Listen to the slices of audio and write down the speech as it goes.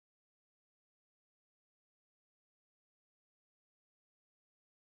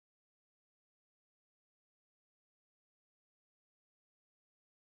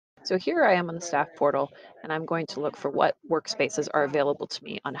So here I am on the staff portal, and I'm going to look for what workspaces are available to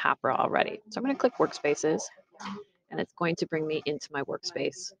me on HAPRA already. So I'm going to click Workspaces, and it's going to bring me into my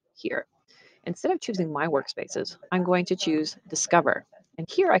workspace here. Instead of choosing my workspaces, I'm going to choose Discover. And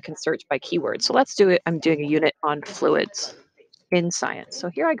here I can search by keyword. So let's do it. I'm doing a unit on fluids in science. So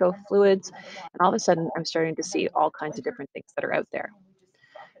here I go, fluids, and all of a sudden I'm starting to see all kinds of different things that are out there.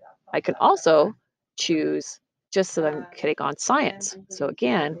 I can also choose just so that I'm hitting on science. So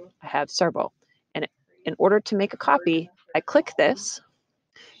again, I have servo. And in order to make a copy, I click this.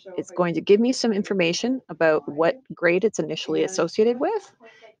 It's going to give me some information about what grade it's initially associated with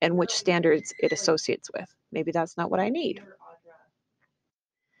and which standards it associates with. Maybe that's not what I need.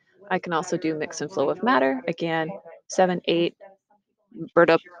 I can also do mix and flow of matter. Again, 7, 8,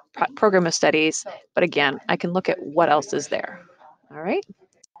 BERTA program of studies. But again, I can look at what else is there. All right.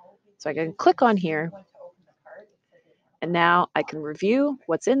 So I can click on here. And now I can review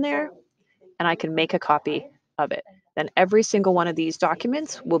what's in there and I can make a copy of it. Then every single one of these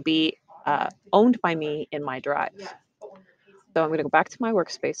documents will be owned by me in my drive. So I'm going to go back to my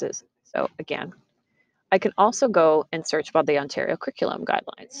workspaces. So again, I can also go and search about the Ontario curriculum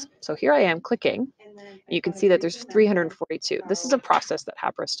guidelines. So here I am clicking. You can see that there's 342. This is a process that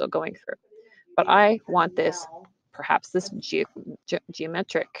HAPRA is still going through. But I want this, perhaps this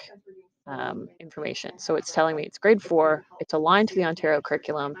geometric information. So it's telling me it's grade 4, it's aligned to the Ontario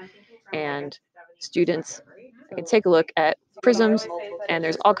curriculum, and students, I can take a look at prisms, and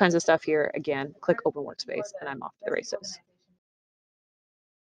there's all kinds of stuff here. Again, click Open Workspace, and I'm off to the races.